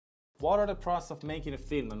What are the process of making a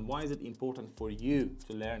film and why is it important for you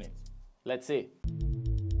to learn it? Let's see.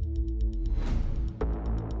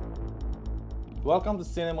 Welcome to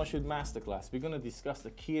Cinema Shoot Masterclass. We're going to discuss the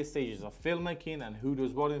key stages of filmmaking and who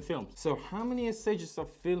does what in films. So how many stages of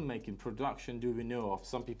filmmaking production do we know of?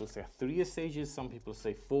 Some people say 3 stages, some people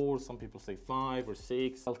say 4, some people say 5 or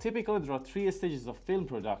 6. Well, typically there are 3 stages of film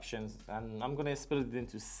productions, and I'm going to split it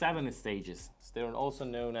into 7 stages. So they're also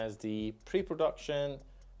known as the pre-production,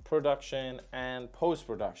 production, and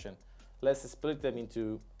post-production. Let's split them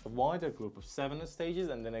into a wider group of 7 stages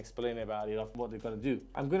and then explain about it of what they're going to do.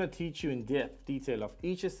 I'm going to teach you in detail of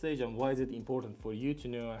each stage and why is it important for you to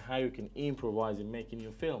know and how you can improvise in making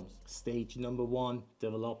your films. Stage number 1,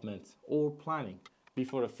 development or planning.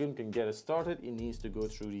 Before a film can get started, it needs to go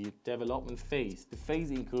through the development phase. The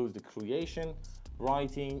phase includes the creation,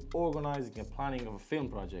 writing, organizing and planning of a film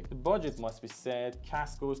project. The budget must be set,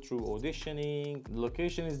 cast goes through auditioning, the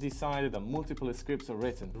location is decided and multiple scripts are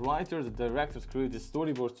written. Writers and directors create the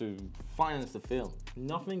storyboards to finance the film.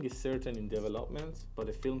 Nothing is certain in development, but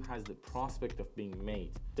a film has the prospect of being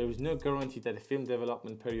made. There is no guarantee that a film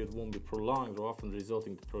development period won't be prolonged or often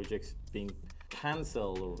resulting in projects being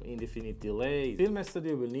cancelled or indefinite delays. Film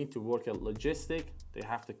studio will need to work out logistic. They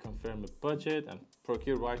have to confirm a budget and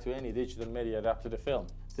procure right to any digital media adapted to the film.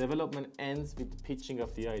 Development ends with the pitching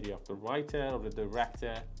of the idea of the writer or the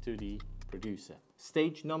director to the producer.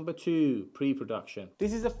 Stage number 2, pre-production.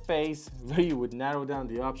 This is a phase where you would narrow down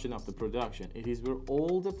the option of the production. It is where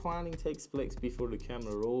all the planning takes place before the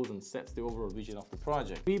camera rolls and sets the overall vision of the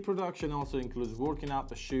project. Pre-production also includes working out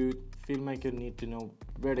the shoot. Filmmakers need to know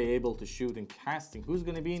where they're able to shoot and casting, who's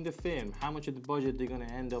going to be in the film, how much of the budget they're going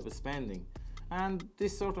to end up spending, and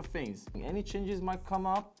this sort of things. Any changes might come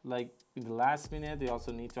up, like in the last minute. They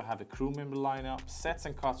also need to have a crew member lineup, sets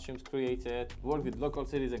and costumes created, work with local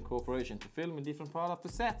cities and corporations to film in different parts of the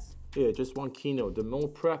sets. Yeah, just one keynote: the more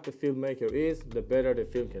prep the filmmaker is, the better the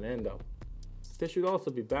film can end up. There should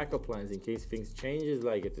also be backup plans in case things changes,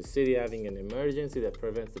 like if the city having an emergency that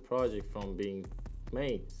prevents the project from being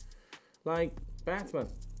made. Like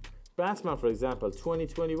Batman, for example,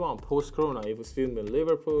 2021, post-corona, it was filmed in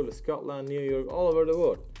Liverpool, Scotland, New York, all over the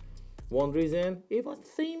world. One reason, it was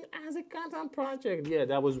themed as a content project. Yeah,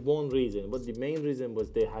 that was one reason, but the main reason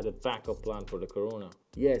was they had a backup plan for the corona.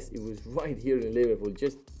 Yes, it was right here in Liverpool,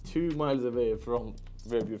 just 2 miles away from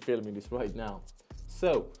where we're filming this right now.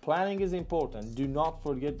 So, planning is important. Do not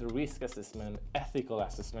forget the risk assessment, ethical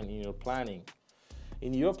assessment in your planning.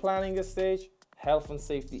 In your planning stage, health and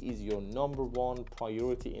safety is your number 1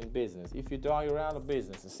 priority in business. If you die, you're out of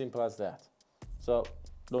business, as simple as that. So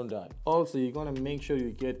don't die. Also, you're gonna make sure you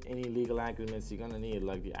get any legal agreements you're gonna need,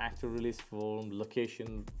 like the actor release form,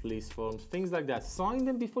 location release forms, things like that. Sign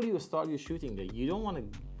them before you start your shooting day. You don't want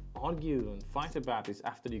to argue and fight about this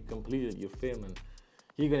after you completed your film, and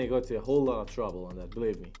you're gonna go to a whole lot of trouble on that,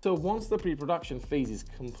 believe me. So once the pre-production phase is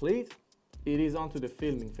complete, it is onto the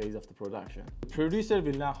filming phase of the production. The producer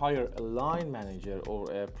will now hire a line manager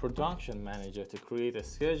or a production manager to create a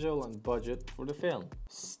schedule and budget for the film.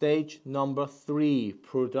 Stage number 3,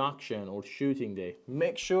 production or shooting day.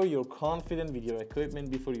 Make sure you're confident with your equipment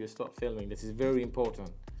before you start filming. This is very important.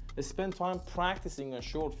 Spend time practicing on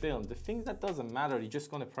short films. The things that doesn't matter, you're just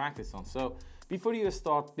going to practice on. So before you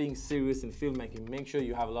start being serious in filmmaking, make sure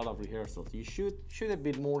you have a lot of rehearsals. You shoot a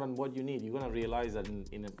bit more than what you need. You're going to realize that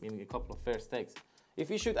in a couple of first takes.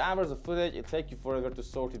 If you shoot hours of footage, it'll take you forever to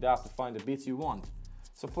sort it out to find the bits you want.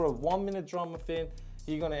 So for a 1-minute drama film,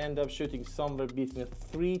 you're going to end up shooting somewhere between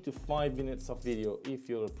 3 to 5 minutes of video if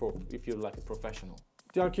you're like a professional.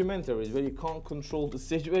 Documentaries, where you can't control the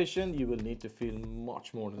situation, you will need to film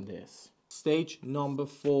much more than this. Stage number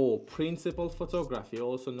 4, principal photography,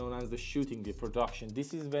 also known as the shooting, the production.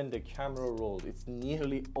 This is when the camera rolls. It's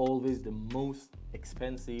nearly always the most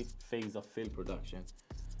expensive phase of film production.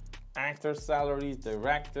 Actor salaries,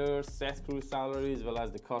 directors, set crew salaries, as well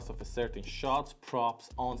as the cost of a certain shots, props,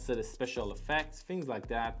 on-set special effects, things like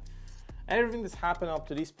that. Everything that's happened up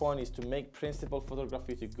to this point is to make principal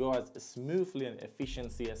photography to go as smoothly and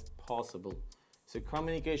efficiently as possible. So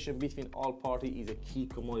communication between all parties is a key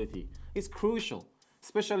commodity. It's crucial,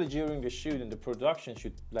 especially during the shoot, and the production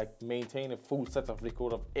should maintain a full set of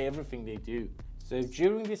record of everything they do. So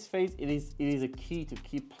during this phase, it is a key to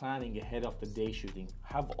keep planning ahead of the day shooting.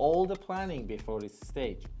 Have all the planning before this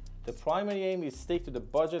stage. The primary aim is stick to the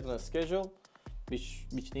budget and the schedule, which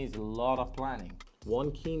needs a lot of planning.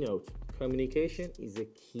 One keynote: communication is a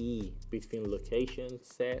key between location,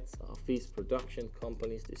 sets, office, production,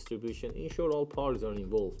 companies, distribution. In short, all parties are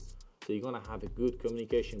involved. So you're gonna have a good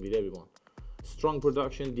communication with everyone. Strong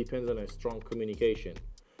production depends on a strong communication.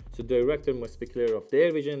 So the director must be clear of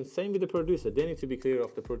their vision. Same with the producer. They need to be clear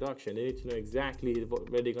of the production. They need to know exactly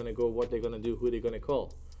where they're going to go, what they're going to do, who they're going to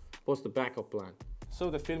call. What's the backup plan? So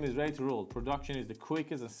the film is ready to roll. Production is the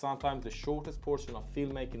quickest and sometimes the shortest portion of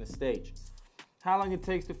filmmaking stage. How long it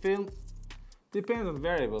takes to film? Depends on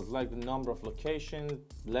variables like the number of locations,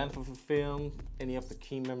 length of the film, any of the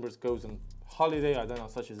key members goes on holiday, I don't know,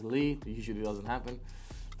 such as leave, it usually doesn't happen,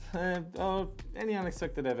 or any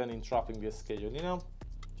unexpected event interrupting the schedule, you know,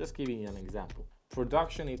 just giving you an example.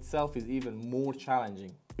 Production itself is even more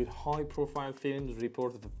challenging. With high-profile films,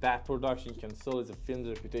 reported that bad production can sully the film's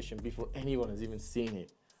reputation before anyone has even seen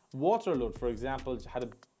it. Waterloo, for example, had a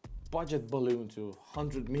budget balloon to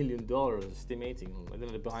 $100 million, estimating. I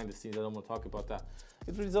don't know, behind the scenes, I don't want to talk about that.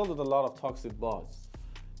 It resulted in a lot of toxic buzz.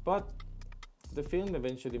 But the film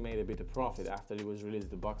eventually made a bit of profit after it was released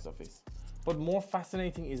at the box office. But more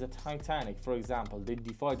fascinating is the Titanic, for example. They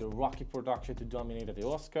defied the Rocky production to dominate at the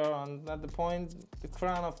Oscar, and at the point, the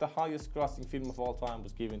crown of the highest grossing film of all time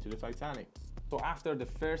was given to the Titanic. So after the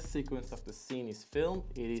first sequence of the scene is filmed,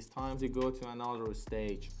 it is time to go to another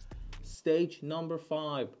stage. Stage number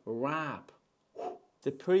 5, wrap.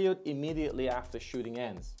 The period immediately after shooting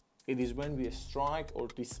ends. It is when we strike or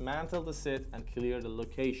dismantle the set and clear the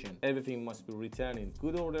location. Everything must be returned in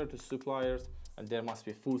good order to suppliers, and there must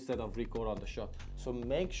be a full set of record on the shot. So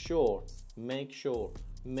make sure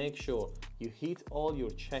you hit all your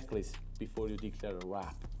checklists before you declare a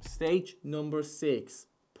wrap. Stage number 6,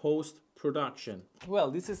 post-production.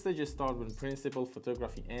 Well, this stage starts when principal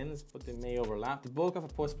photography ends, but they may overlap. The bulk of a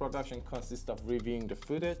post-production consists of reviewing the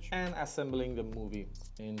footage and assembling the movie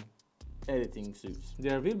in editing suits.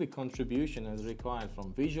 There will be contribution as required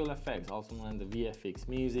from visual effects, also known as the VFX,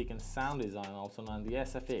 music and sound design, also known as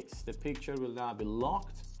the SFX. The picture will now be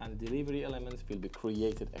locked and delivery elements will be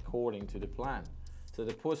created according to the plan. So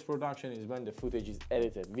the post-production is when the footage is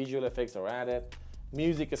edited, visual effects are added,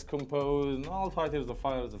 music is composed, and all titles of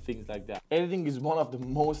files and things like that. Editing is one of the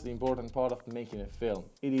most important part of making a film.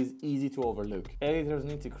 It is easy to overlook. Editors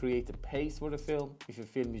need to create a pace for the film. If a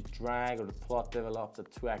film is dragged or the plot develops at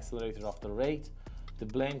too accelerated of the rate, the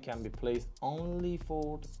blame can be placed only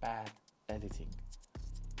for the bad editing.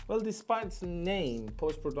 Well, despite its name,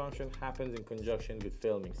 post-production happens in conjunction with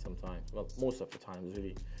filming sometimes. Well, most of the time,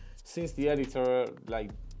 really. Since the editor,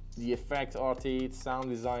 like the effect artists, sound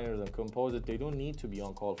designers and composers, they don't need to be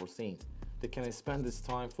on call for scenes. They can spend this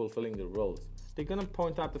time fulfilling their roles. They're gonna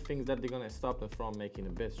point out the things that they're gonna stop them from making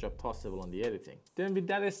the best job possible on the editing. Then with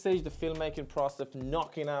that stage, the filmmaking process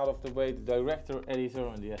knocking out of the way, the director, editor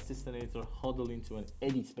and the assistant editor huddle into an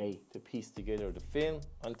edit bay to piece together the film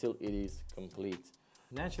until it is complete.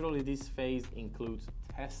 Naturally, this phase includes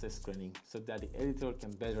test screening so that the editor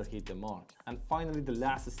can better hit the mark. And finally, the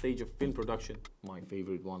last stage of film production, my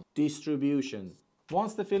favorite one, distribution.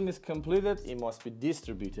 Once the film is completed, it must be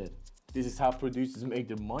distributed. This is how producers make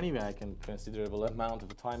their money back, and considerable amount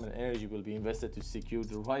of time and energy will be invested to secure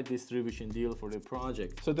the right distribution deal for their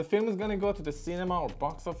project. So the film is gonna go to the cinema or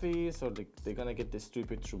box office, or they're gonna get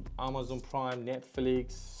distributed through Amazon Prime,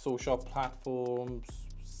 Netflix, social platforms,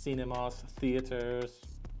 cinemas, theaters,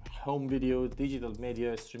 home video, digital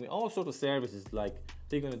media, streaming, all sorts of services, like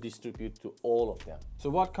they're going to distribute to all of them. So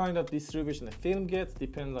what kind of distribution a film gets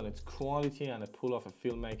depends on its quality and the pull of a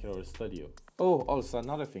filmmaker or a studio. Oh, also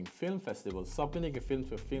another thing, film festivals. Submitting a film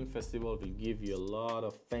to a film festival will give you a lot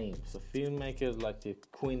of fame. So filmmakers like the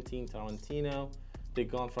Quentin Tarantino,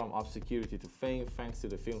 they've gone from obscurity to fame thanks to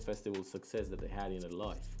the film festival success that they had in their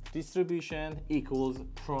life. Distribution equals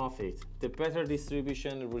profit. The better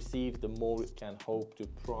distribution received, the more it can hope to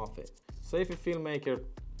profit. So if a filmmaker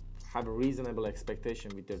have a reasonable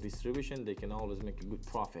expectation with their distribution, they can always make a good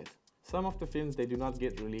profit. Some of the films, they do not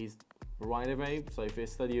get released right away. So if a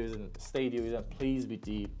studio isn't pleased with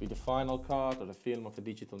the final cut or the film of the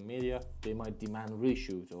digital media, they might demand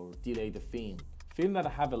reshoot or delay the film. Films that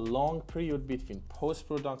have a long period between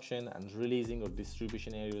post-production and releasing or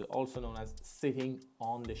distribution area, also known as sitting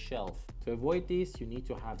on the shelf. To avoid this, you need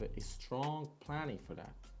to have a strong planning for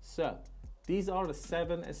that. So, these are the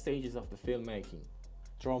 7 stages of the filmmaking.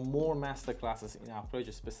 There are more masterclasses in our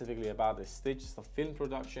page specifically about the stages of film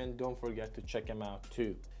production. Don't forget to check them out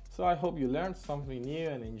too. So I hope you learned something new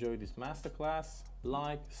and enjoyed this masterclass.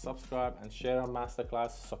 Like, subscribe and share our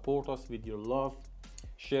masterclass. Support us with your love.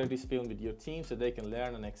 Share this film with your team so they can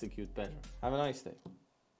learn and execute better. Have a nice day.